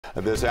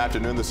This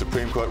afternoon, the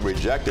Supreme Court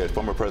rejected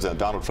former President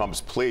Donald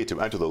Trump's plea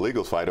to enter the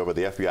legal fight over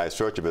the FBI's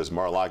search of his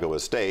Mar-A-Lago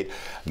estate.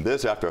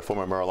 This after a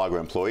former Mar-A-Lago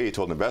employee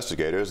told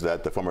investigators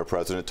that the former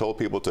president told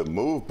people to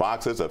move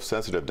boxes of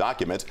sensitive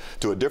documents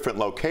to a different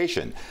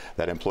location.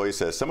 That employee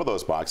says some of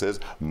those boxes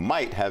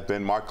might have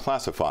been marked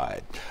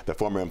classified. The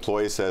former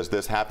employee says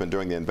this happened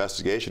during the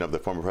investigation of the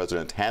former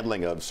president's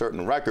handling of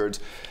certain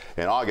records.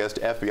 In August,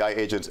 FBI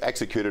agents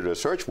executed a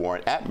search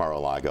warrant at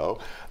Mar-A-Lago.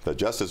 The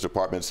Justice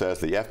Department says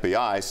the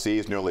FBI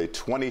seized nearly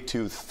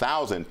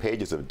 22,000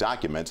 pages of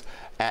documents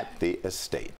at the estate.